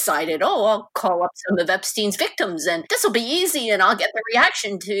decided, I'll call up some of Epstein's victims and this will be easy and I'll get the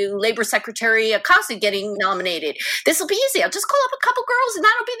reaction to Labor Secretary Acosta getting nominated. This will be easy. I'll just call up a couple girls and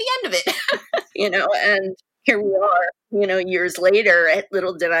that'll be the end of it, and here we are, years later.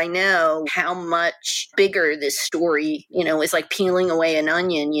 Little did I know how much bigger this story, is like peeling away an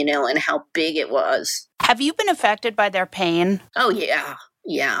onion, and how big it was. Have you been affected by their pain? Oh, yeah.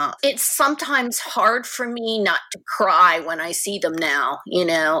 Yeah. It's sometimes hard for me not to cry when I see them now.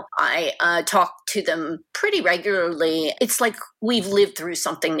 I talk to them pretty regularly. It's like we've lived through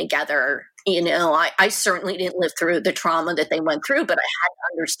something together. I certainly didn't live through the trauma that they went through, but I had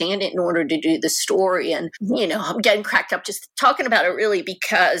to understand it in order to do the story. And, I'm getting cracked up just talking about it, really,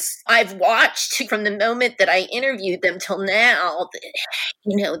 because I've watched from the moment that I interviewed them till now,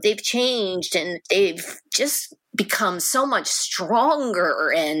 they've changed and they've just become so much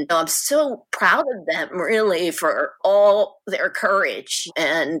stronger. And I'm so proud of them, really, for all their courage.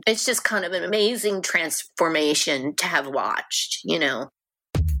 And it's just kind of an amazing transformation to have watched,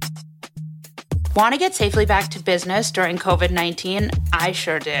 Want to get safely back to business during COVID-19? I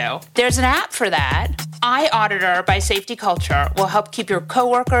sure do. There's an app for that. iAuditor by Safety Culture will help keep your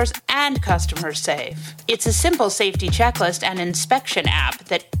coworkers and customers safe. It's a simple safety checklist and inspection app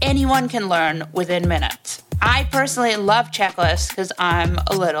that anyone can learn within minutes. I personally love checklists because I'm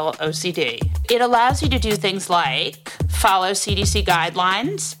a little OCD. It allows you to do things like follow CDC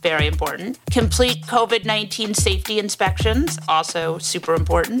guidelines, very important, complete COVID-19 safety inspections, also super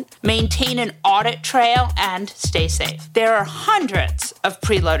important, maintain an audit trail, and stay safe. There are hundreds of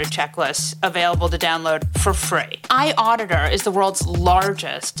preloaded checklists available to download for free. iAuditor is the world's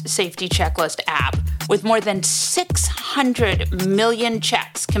largest safety checklist app with more than 600 million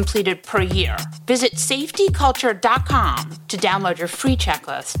checks completed per year. Visit safetyculture.com to download your free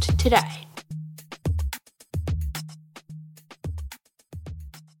checklist today.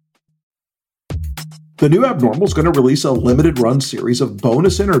 The New Abnormal is going to release a limited-run series of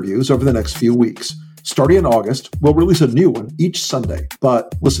bonus interviews over the next few weeks. Starting in August, we'll release a new one each Sunday.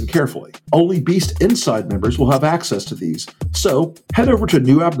 But listen carefully. Only Beast Inside members will have access to these. So head over to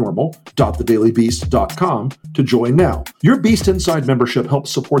newabnormal.thedailybeast.com to join now. Your Beast Inside membership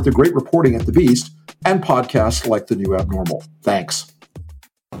helps support the great reporting at The Beast and podcasts like The New Abnormal. Thanks.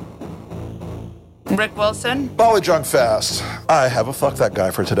 Rick Wilson? Molly Junk Fast. I have a fuck that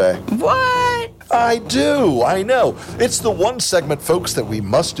guy for today. What? I do. I know. It's the one segment, folks, that we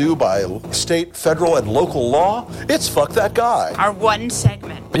must do by state, federal, and local law. It's Fuck That Guy. Our one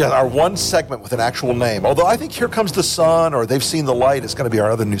segment. Yeah, our one segment with an actual name. Although I think Here Comes the Sun or They've Seen the Light is going to be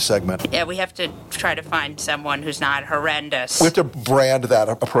our other new segment. Yeah, we have to try to find someone who's not horrendous. We have to brand that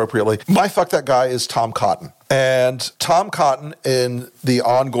appropriately. My Fuck That Guy is Tom Cotton. And Tom Cotton, in the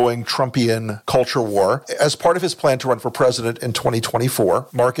ongoing Trumpian culture war, as part of his plan to run for president in 2024,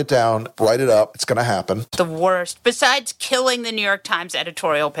 mark it down, write it up, it's going to happen. The worst. Besides killing the New York Times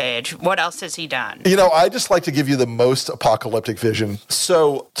editorial page, what else has he done? You know, I just like to give you the most apocalyptic vision.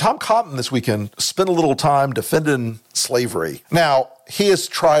 So Tom Cotton this weekend spent a little time defending slavery. Now, he has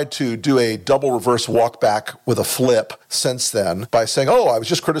tried to do a double reverse walk back with a flip since then by saying, oh, I was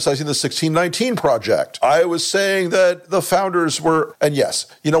just criticizing the 1619 Project. I was saying that the founders were, and yes,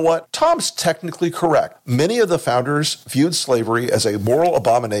 you know what? Tom's technically correct. Many of the founders viewed slavery as a moral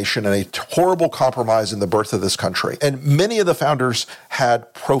abomination and a horrible compromise in the birth of this country. And many of the founders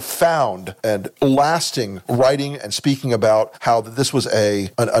had profound and lasting writing and speaking about how this was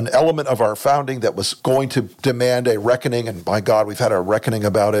an element of our founding that was going to demand a reckoning. And by God, we've had a reckoning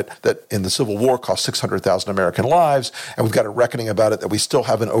about it that in the Civil War cost 600,000 American lives, and we've got a reckoning about it that we still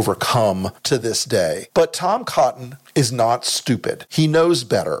haven't overcome to this day. But Tom Cotton is not stupid. He knows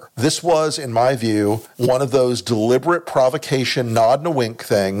better. This was, in my view, one of those deliberate provocation, nod and a wink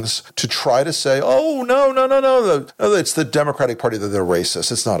things to try to say, oh, no, it's the Democratic Party that they're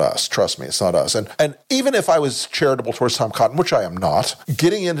racist. It's not us. Trust me, it's not us. And even if I was charitable towards Tom Cotton, which I am not,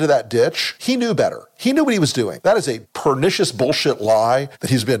 getting into that ditch, he knew better. He knew what he was doing. That is a pernicious bullshit lie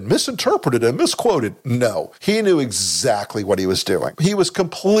that he's been misinterpreted and misquoted. No, he knew exactly what he was doing. He was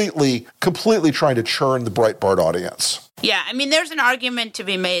completely trying to churn the Breitbart audience. Yeah, I mean, there's an argument to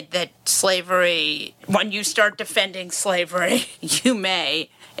be made that slavery, when you start defending slavery, you may,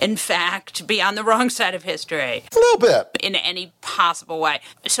 in fact, be on the wrong side of history. A little bit. In any possible way.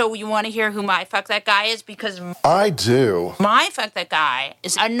 So you want to hear who my Fuck That Guy is? Because I do. My Fuck That Guy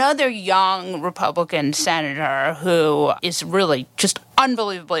is another young Republican senator who is really just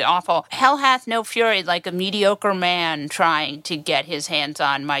unbelievably awful. Hell hath no fury like a mediocre man trying to get his hands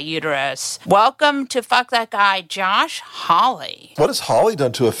on my uterus. Welcome to Fuck That Guy, Josh Hawley. What has Hawley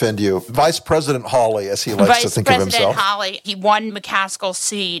done to offend you? Vice President Hawley, as he likes to think of himself. Vice President Hawley, he won McCaskill's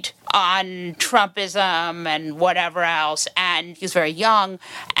seat on Trumpism and whatever else, and he's very young,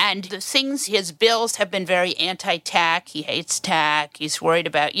 and the things, his bills have been very anti-tech. He hates tech. He's worried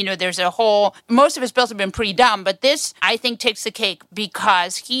about, there's a whole, most of his bills have been pretty dumb, but this, I think, takes the cake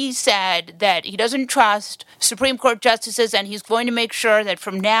because he said that he doesn't trust Supreme Court justices, and he's going to make sure that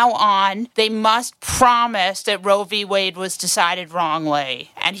from now on, they must promise that Roe v. Wade was decided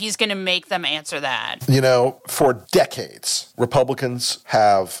wrongly, and he's going to make them answer that. For decades, Republicans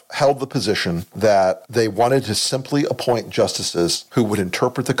have held the position that they wanted to simply appoint justices who would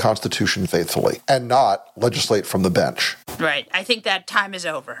interpret the Constitution faithfully and not legislate from the bench. Right. I think that time is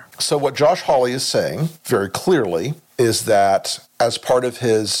over. So what Josh Hawley is saying very clearly is that as part of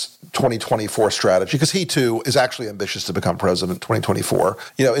his 2024 strategy, because he too is actually ambitious to become president in 2024,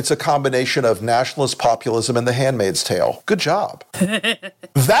 it's a combination of nationalist populism and The Handmaid's Tale. Good job.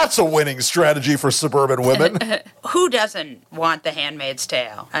 That's a winning strategy for suburban women. Who doesn't want The Handmaid's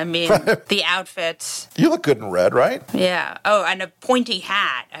Tale? I mean, the outfits. You look good in red, right? Yeah. Oh, and a pointy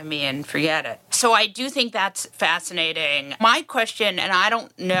hat. I mean, forget it. So I do think that's fascinating. My question, and I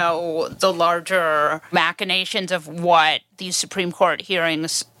don't know the larger machinations of what these Supreme Court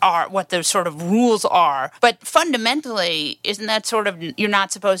hearings are, what the sort of rules are. But fundamentally, isn't that sort of, you're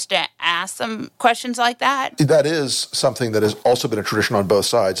not supposed to ask them questions like that? That is something that has also been a tradition on both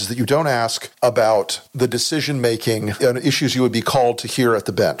sides, is that you don't ask about the decision-making on issues you would be called to hear at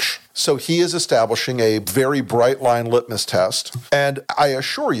the bench. So he is establishing a very bright line litmus test. And I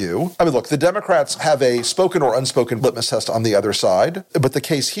assure you, look, the Democrats have a spoken or unspoken litmus test on the other side. But the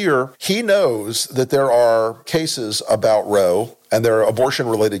case here, he knows that there are cases about Roe and there are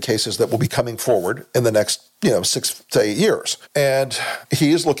abortion-related cases that will be coming forward in the next 6 to 8 years. And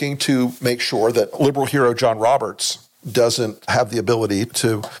he is looking to make sure that liberal hero John Roberts doesn't have the ability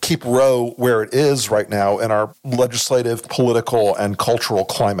to keep Roe where it is right now in our legislative, political, and cultural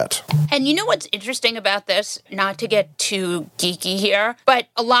climate. And you know what's interesting about this? Not to get too geeky here, but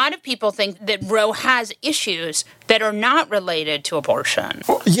a lot of people think that Roe has issues that are not related to abortion.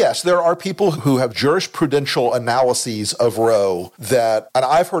 Well, yes, there are people who have jurisprudential analyses of Roe that, and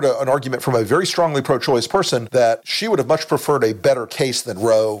I've heard an argument from a very strongly pro-choice person that she would have much preferred a better case than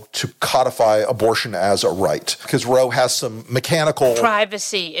Roe to codify abortion as a right, because Roe has some mechanical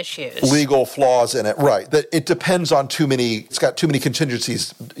privacy issues, legal flaws in it, right? That it depends on it's got too many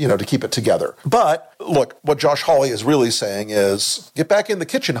contingencies, to keep it together. But look, what Josh Hawley is really saying is, get back in the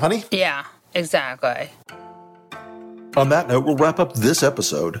kitchen, honey. Yeah, exactly. On that note, we'll wrap up this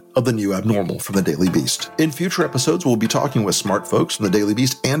episode of The New Abnormal from The Daily Beast. In future episodes, we'll be talking with smart folks from The Daily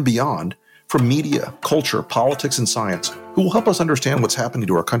Beast and beyond, from media, culture, politics, and science, who will help us understand what's happening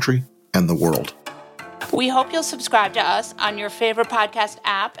to our country and the world. We hope you'll subscribe to us on your favorite podcast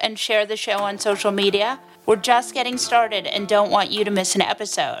app and share the show on social media. We're just getting started and don't want you to miss an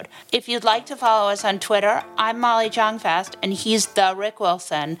episode. If you'd like to follow us on Twitter, I'm Molly Jongfast, and he's the Rick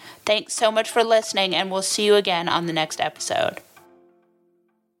Wilson. Thanks so much for listening, and we'll see you again on the next episode.